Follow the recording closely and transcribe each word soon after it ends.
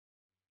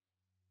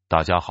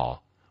大家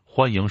好，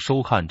欢迎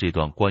收看这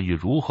段关于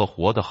如何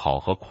活得好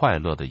和快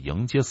乐地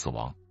迎接死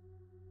亡。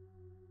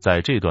在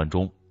这段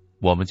中，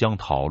我们将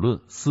讨论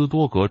斯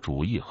多葛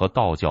主义和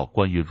道教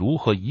关于如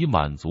何以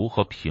满足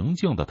和平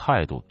静的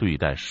态度对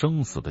待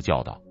生死的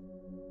教导。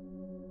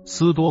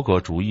斯多葛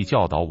主义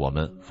教导我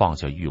们放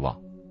下欲望，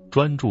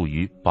专注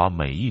于把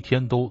每一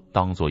天都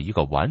当作一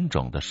个完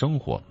整的生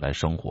活来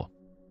生活。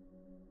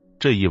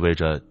这意味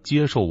着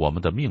接受我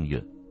们的命运，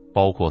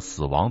包括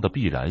死亡的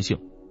必然性，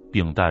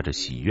并带着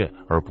喜悦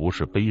而不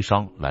是悲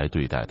伤来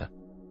对待它。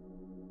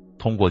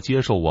通过接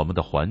受我们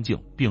的环境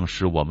并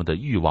使我们的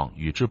欲望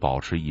与之保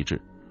持一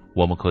致，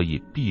我们可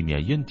以避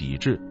免因抵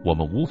制我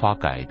们无法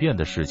改变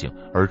的事情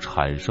而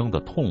产生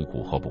的痛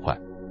苦和不快。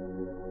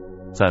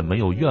在没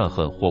有怨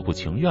恨或不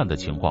情愿的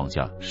情况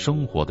下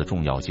生活的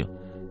重要性，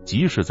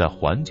即使在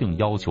环境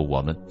要求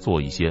我们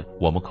做一些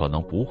我们可能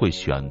不会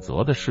选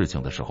择的事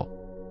情的时候。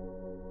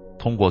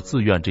通过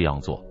自愿这样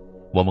做，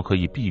我们可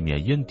以避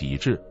免因抵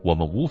制我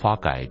们无法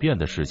改变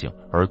的事情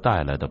而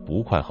带来的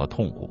不快和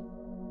痛苦。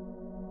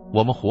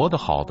我们活得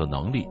好的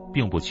能力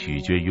并不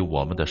取决于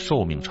我们的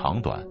寿命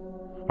长短，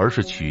而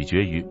是取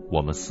决于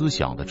我们思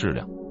想的质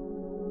量。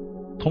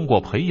通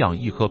过培养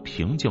一颗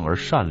平静而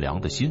善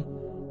良的心，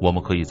我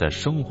们可以在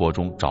生活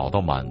中找到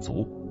满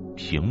足，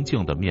平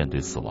静地面对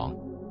死亡。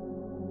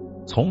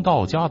从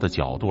道家的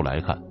角度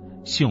来看，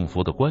幸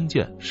福的关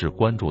键是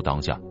关注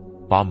当下，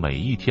把每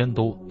一天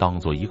都当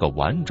作一个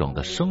完整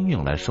的生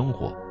命来生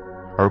活，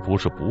而不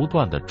是不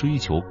断地追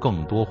求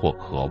更多或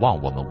渴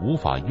望我们无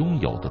法拥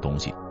有的东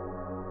西。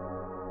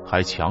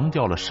还强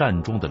调了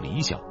善终的理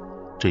想，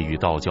这与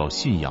道教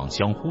信仰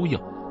相呼应，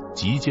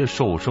即接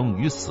受生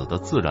与死的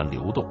自然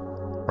流动，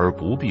而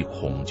不必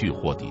恐惧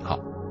或抵抗。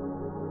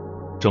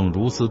正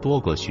如斯多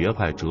葛学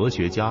派哲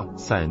学家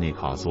塞内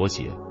卡所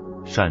写，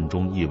善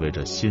终意味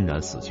着欣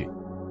然死去。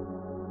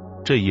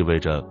这意味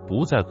着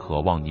不再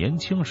渴望年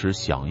轻时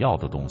想要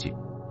的东西，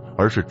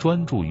而是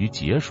专注于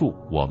结束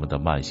我们的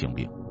慢性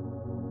病。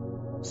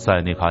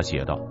塞内卡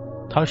写道，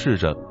他试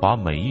着把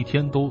每一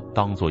天都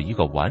当作一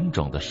个完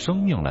整的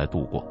生命来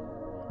度过，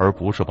而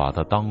不是把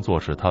它当作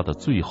是他的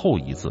最后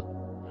一次，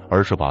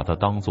而是把它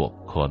当作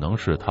可能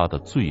是他的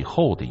最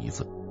后的一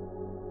次。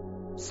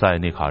塞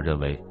内卡认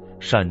为，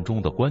善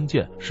终的关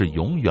键是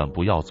永远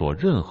不要做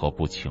任何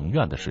不情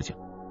愿的事情。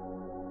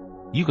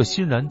一个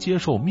欣然接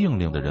受命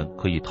令的人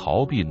可以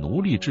逃避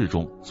奴隶制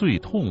中最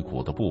痛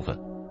苦的部分，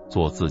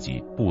做自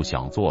己不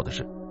想做的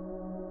事。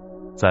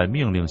在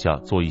命令下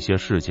做一些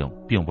事情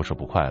并不是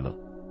不快乐，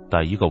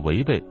但一个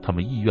违背他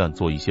们意愿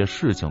做一些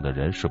事情的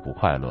人是不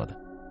快乐的。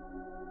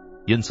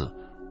因此，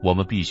我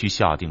们必须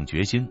下定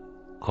决心，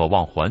渴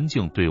望环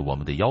境对我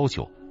们的要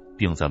求，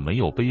并在没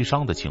有悲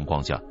伤的情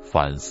况下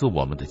反思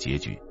我们的结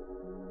局。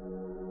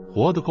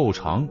活得够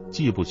长，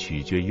既不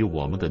取决于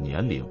我们的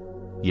年龄，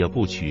也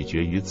不取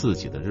决于自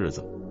己的日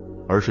子，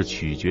而是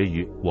取决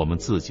于我们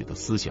自己的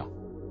思想。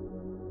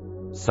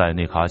塞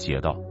内卡写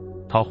道，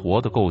他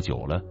活得够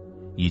久了，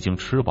已经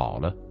吃饱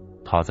了，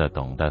他在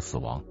等待死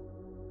亡。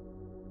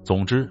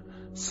总之，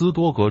斯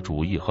多葛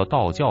主义和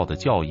道教的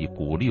教义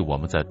鼓励我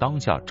们在当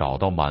下找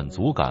到满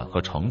足感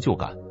和成就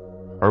感，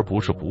而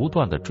不是不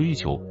断地追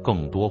求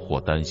更多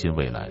或担心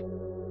未来。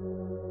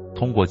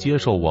通过接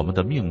受我们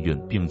的命运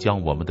并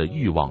将我们的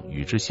欲望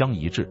与之相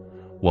一致，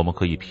我们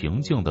可以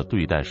平静地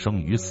对待生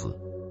与死，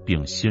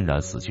并欣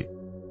然死去。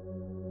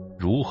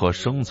如何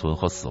生存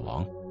和死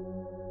亡？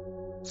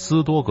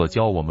斯多葛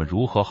教我们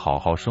如何好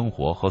好生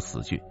活和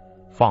死去，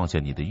放下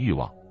你的欲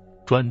望，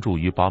专注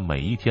于把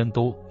每一天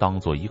都当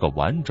作一个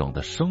完整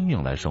的生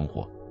命来生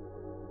活。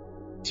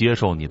接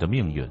受你的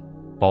命运，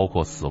包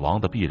括死亡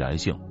的必然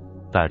性，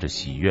带着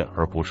喜悦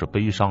而不是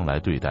悲伤来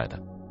对待它。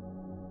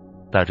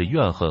带着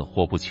怨恨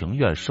或不情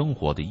愿生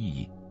活的意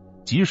义，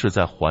即使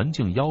在环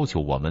境要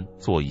求我们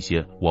做一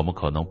些我们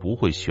可能不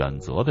会选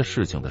择的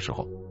事情的时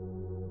候。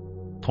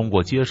通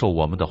过接受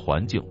我们的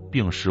环境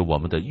并使我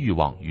们的欲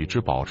望与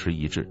之保持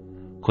一致，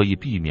可以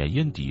避免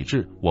因抵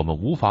制我们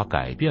无法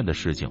改变的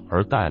事情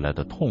而带来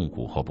的痛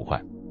苦和不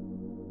快。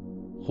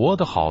活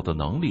得好的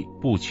能力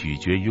不取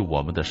决于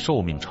我们的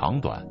寿命长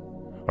短，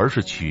而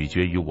是取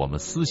决于我们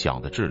思想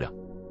的质量。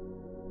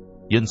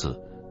因此，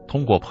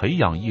通过培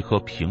养一颗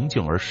平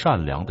静而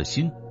善良的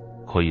心，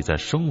可以在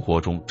生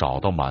活中找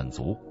到满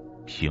足，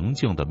平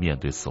静地面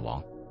对死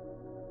亡。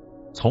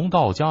从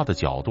道家的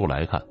角度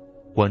来看，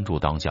关注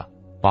当下，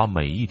把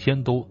每一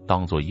天都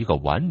当作一个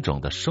完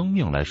整的生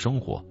命来生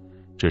活，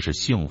这是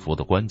幸福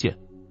的关键，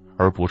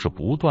而不是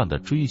不断地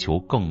追求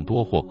更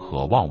多或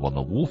渴望我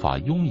们无法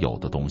拥有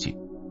的东西。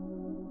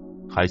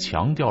还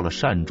强调了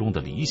善终的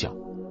理想，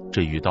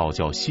这与道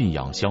教信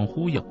仰相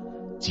呼应，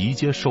即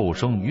接受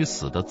生与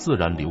死的自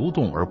然流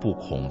动而不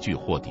恐惧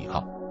或抵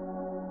抗。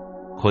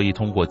可以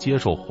通过接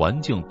受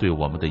环境对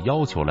我们的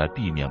要求来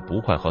避免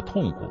不快和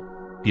痛苦，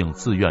并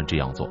自愿这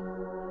样做，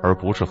而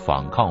不是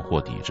反抗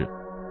或抵制。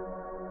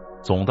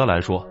总的来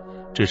说，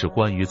这是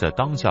关于在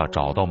当下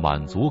找到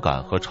满足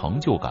感和成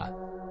就感，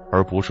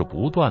而不是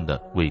不断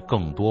地为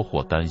更多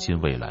或担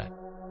心未来。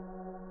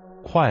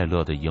快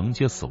乐地迎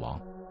接死亡。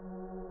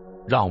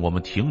让我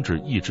们停止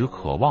一直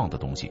渴望的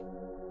东西。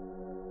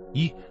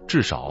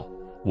至少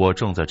我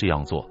正在这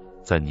样做，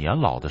在年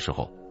老的时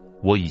候，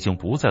我已经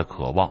不再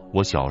渴望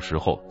我小时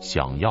候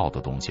想要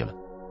的东西了。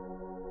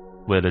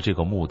为了这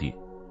个目的，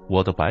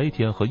我的白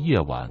天和夜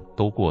晚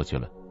都过去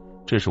了，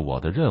这是我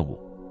的任务，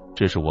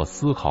这是我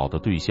思考的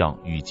对象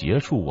与结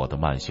束我的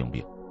慢性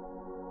病。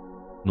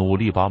努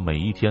力把每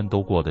一天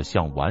都过得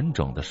像完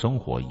整的生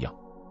活一样。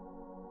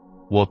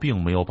我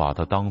并没有把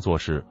它当作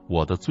是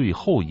我的最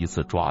后一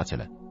次抓起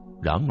来，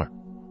然而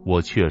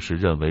我确实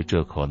认为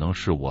这可能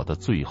是我的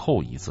最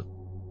后一次。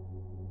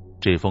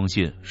这封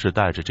信是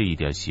带着这一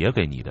点写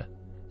给你的，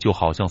就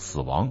好像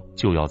死亡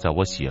就要在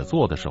我写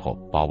作的时候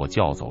把我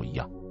叫走一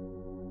样。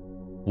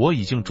我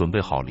已经准备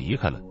好离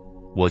开了，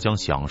我将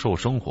享受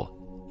生活，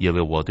因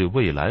为我对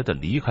未来的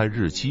离开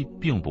日期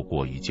并不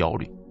过于焦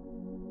虑。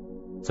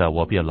在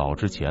我变老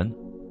之前，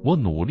我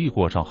努力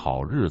过上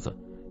好日子，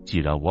既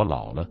然我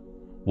老了，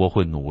我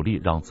会努力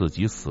让自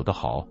己死得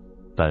好，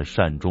但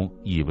善终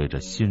意味着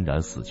欣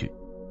然死去。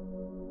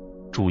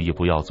注意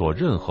不要做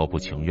任何不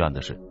情愿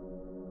的事。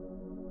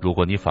如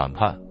果你反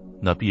叛，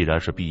那必然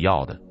是必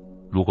要的；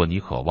如果你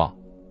渴望，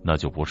那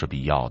就不是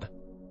必要的。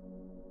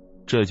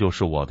这就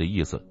是我的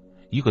意思。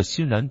一个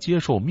欣然接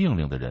受命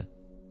令的人，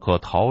可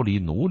逃离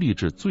奴隶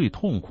制最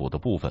痛苦的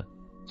部分，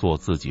做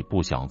自己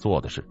不想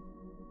做的事。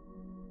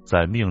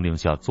在命令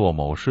下做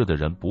某事的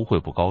人不会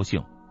不高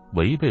兴，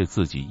违背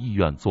自己意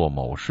愿做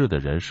某事的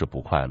人是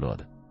不快乐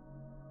的。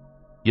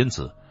因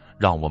此，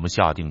让我们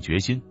下定决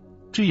心，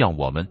这样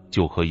我们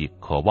就可以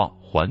渴望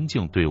环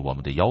境对我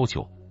们的要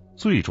求。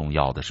最重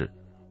要的是，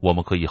我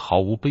们可以毫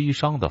无悲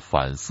伤地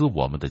反思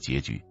我们的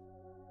结局。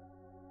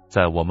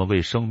在我们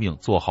为生命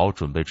做好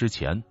准备之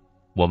前，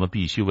我们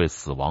必须为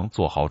死亡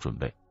做好准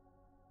备。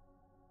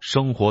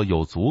生活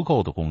有足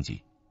够的供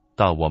给，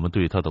但我们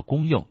对它的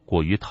供应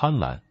过于贪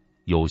婪，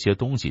有些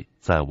东西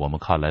在我们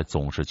看来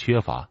总是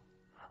缺乏，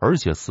而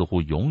且似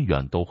乎永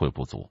远都会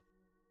不足。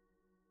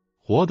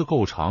活得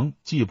够长，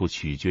既不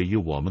取决于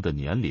我们的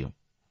年龄，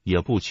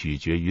也不取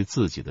决于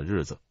自己的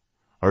日子，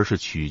而是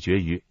取决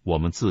于我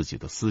们自己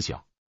的思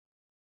想。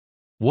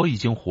我已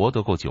经活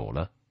得够久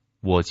了，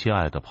我亲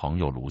爱的朋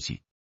友卢西。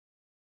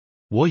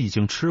我已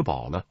经吃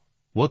饱了，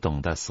我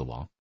等待死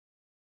亡。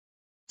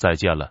再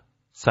见了，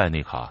塞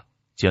内卡，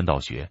尖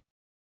道学。